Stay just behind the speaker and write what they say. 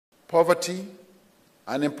Poverty,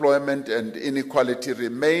 unemployment, and inequality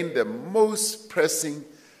remain the most pressing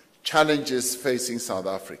challenges facing South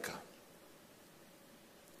Africa.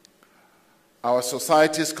 Our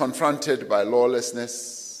society is confronted by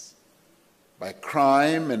lawlessness, by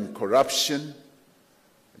crime and corruption,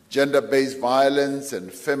 gender-based violence and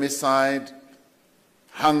femicide,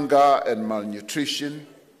 hunger and malnutrition.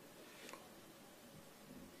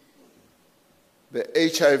 The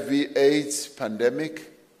HIV/AIDS pandemic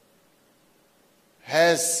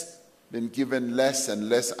has been given less and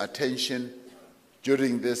less attention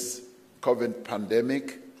during this COVID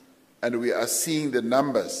pandemic, and we are seeing the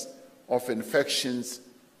numbers of infections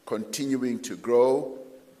continuing to grow,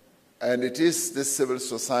 and it is this civil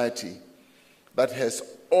society that has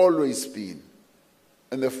always been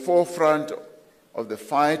in the forefront of the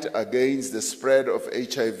fight against the spread of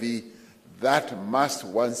HIV that must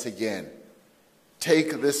once again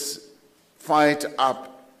take this fight up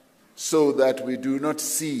so that we do not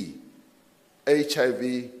see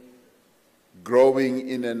HIV growing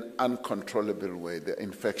in an uncontrollable way, the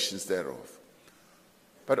infections thereof.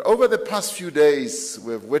 But over the past few days,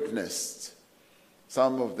 we've witnessed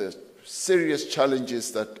some of the serious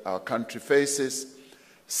challenges that our country faces,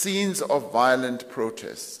 scenes of violent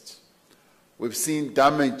protest. We've seen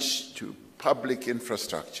damage to public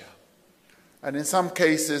infrastructure. And in some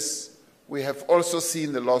cases, we have also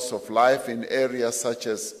seen the loss of life in areas such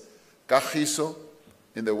as Kagiso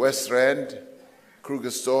in the West Rand,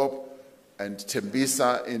 Krugersdorp, and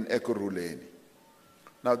Tembisa in Ekurhuleni.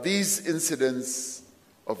 Now, these incidents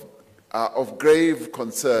are of grave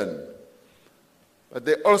concern, but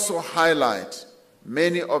they also highlight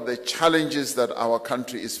many of the challenges that our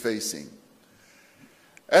country is facing.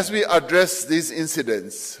 As we address these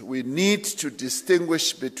incidents, we need to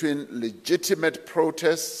distinguish between legitimate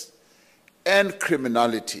protests and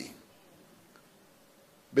criminality,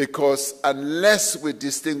 because unless we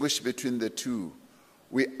distinguish between the two,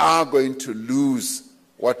 we are going to lose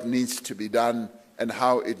what needs to be done and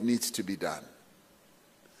how it needs to be done.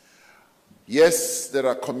 Yes, there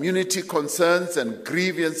are community concerns and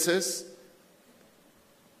grievances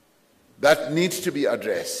that need to be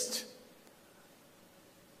addressed.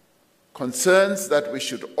 Concerns that we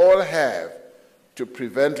should all have to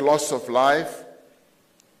prevent loss of life,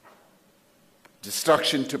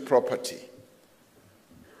 destruction to property.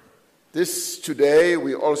 Today,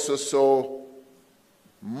 we also saw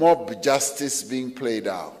mob justice being played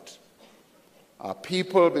out. Our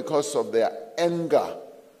people, because of their anger,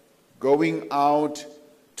 going out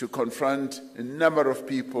to confront a number of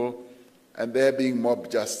people, and there being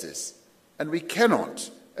mob justice. And we cannot,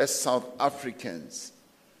 as South Africans,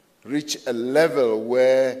 reach a level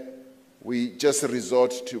where we just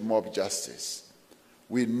resort to mob justice.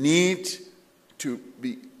 We need to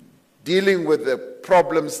be dealing with the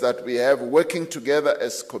problems that we have, working together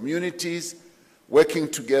as communities, working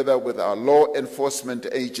together with our law enforcement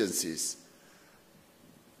agencies.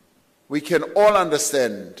 We can all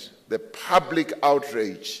understand the public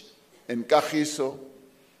outrage in Kagiso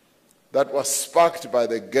that was sparked by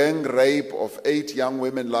the gang rape of 8 young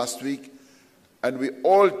women last week, and we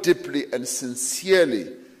all deeply and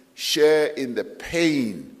sincerely share in the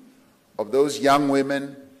pain of those young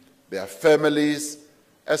women, their families,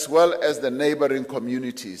 as well as the neighboring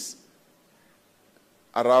communities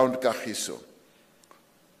around Kagiso.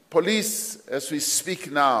 Police, as we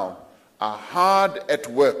speak now, are hard at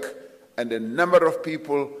work, and a number of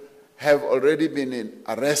people have already been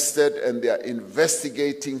arrested, and they are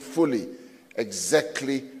investigating fully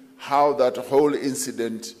exactly how that whole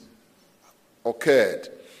incident occurred.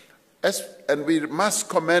 And we must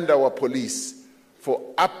commend our police for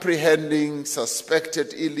apprehending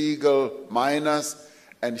suspected illegal minors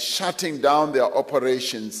and shutting down their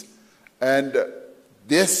operations. And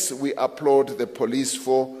this we applaud the police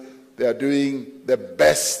for. They are doing the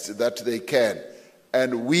best that they can.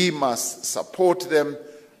 And we must support them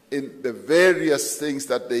in the various things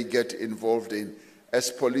that they get involved in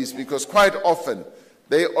as police, because quite often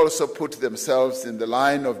they also put themselves in the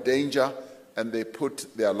line of danger, and they put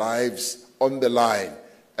their lives on the line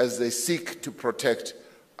as they seek to protect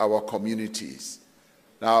our communities.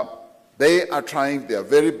 Now, they are trying their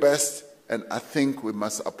very best, and I think we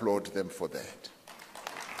must applaud them for that.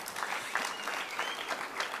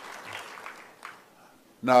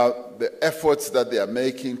 Now, the efforts that they are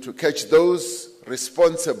making to catch those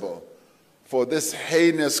responsible for this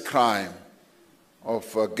heinous crime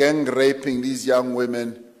of gang raping these young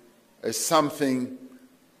women is something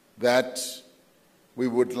that we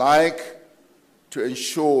would like to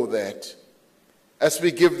ensure that as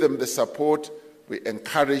we give them the support, we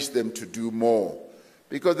encourage them to do more.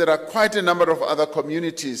 Because there are quite a number of other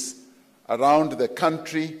communities around the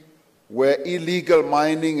country where illegal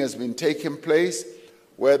mining has been taking place,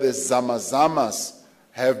 where the Zamazamas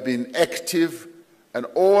have been active. And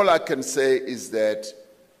all I can say is that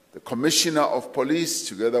the Commissioner of Police,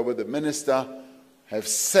 together with the Minister, have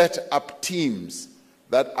set up teams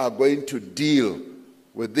that are going to deal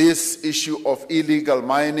with this issue of illegal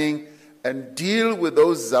mining and deal with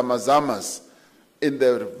those Zamazamas in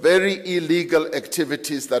the very illegal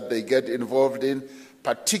activities that they get involved in,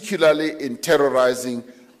 particularly in terrorizing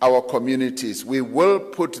our communities. We will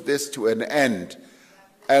put this to an end,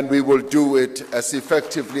 and we will do it as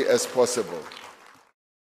effectively as possible.